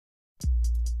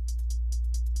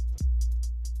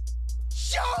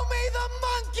Show me the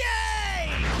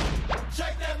monkey!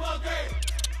 Shake that monkey!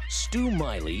 Stu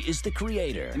Miley is the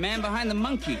creator. The man behind the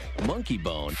monkey. Monkey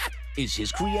Bone is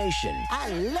his creation. I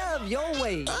love your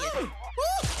ways.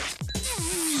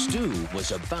 Stu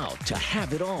was about to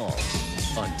have it all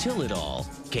until it all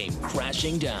came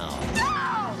crashing down.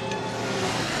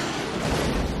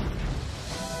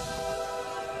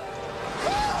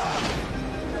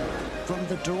 From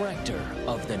the director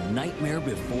of The Nightmare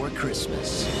Before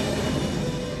Christmas.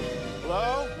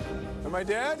 Hello? Am I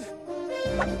dead?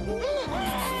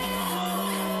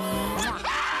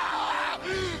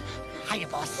 Hiya,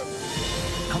 boss.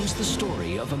 Comes the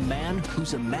story of a man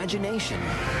whose imagination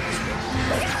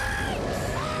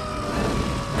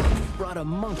brought a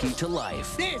monkey to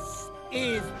life. This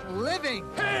is living.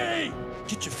 Hey!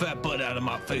 Get your fat butt out of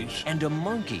my face. And a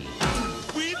monkey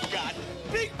We've got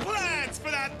big plans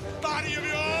for that body of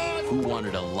yours! who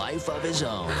wanted a life of his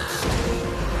own.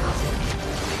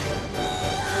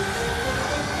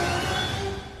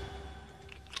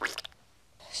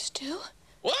 Stu?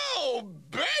 Whoa,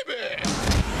 baby!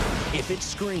 If it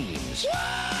screams,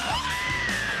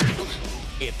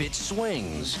 if it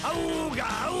swings, Ooga,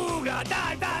 ooga,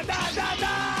 da, da, da, da,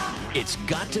 da. it's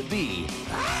got to be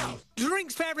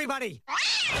Drinks for everybody.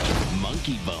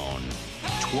 Monkey Bone.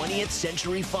 20th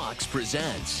Century Fox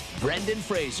presents Brendan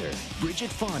Fraser, Bridget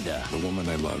Fonda, The woman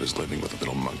I love is living with a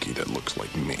little monkey that looks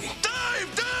like me.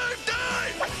 Dive, dive,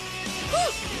 dive!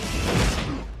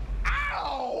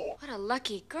 Ow! What a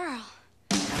lucky girl.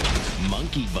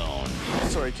 Monkey Bone.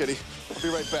 Sorry, kitty. I'll be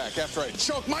right back after I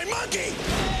choke my monkey!